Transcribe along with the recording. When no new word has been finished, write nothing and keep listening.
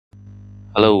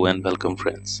Hello and welcome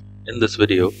friends. In this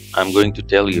video, I'm going to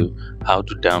tell you how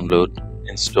to download,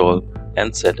 install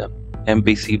and set up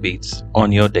MPC beats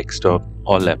on your desktop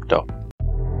or laptop.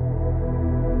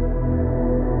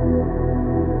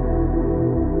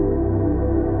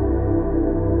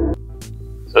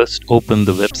 First open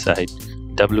the website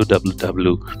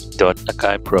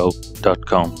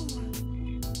www.akaipro.com.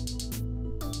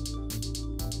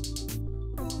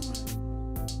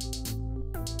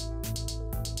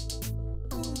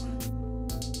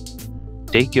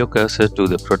 Take your cursor to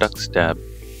the Products tab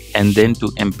and then to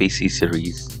MPC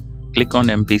series. Click on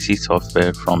MPC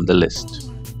software from the list.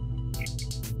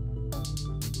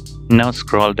 Now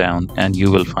scroll down and you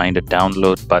will find a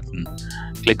download button.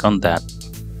 Click on that.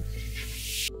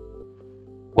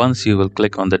 Once you will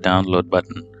click on the download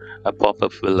button, a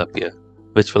pop-up will appear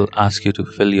which will ask you to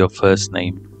fill your first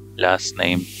name, last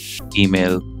name,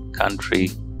 email, country,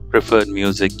 preferred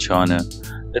music genre.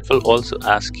 It will also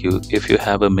ask you if you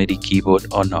have a MIDI keyboard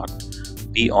or not.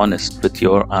 Be honest with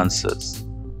your answers.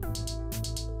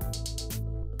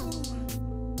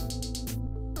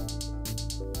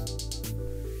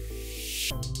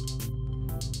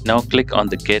 Now click on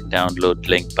the Get Download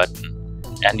Link button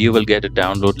and you will get a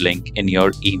download link in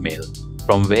your email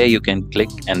from where you can click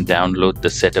and download the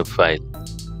setup file.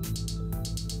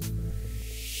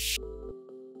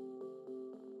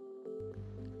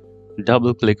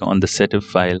 Double-click on the setup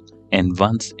file and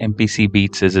once MPC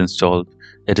Beats is installed,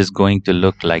 it is going to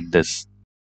look like this.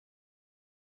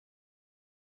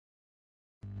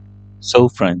 So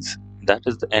friends, that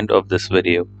is the end of this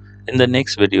video. In the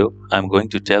next video, I'm going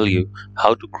to tell you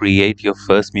how to create your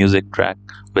first music track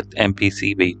with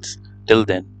MPC Beats. Till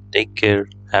then, take care,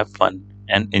 have fun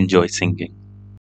and enjoy singing.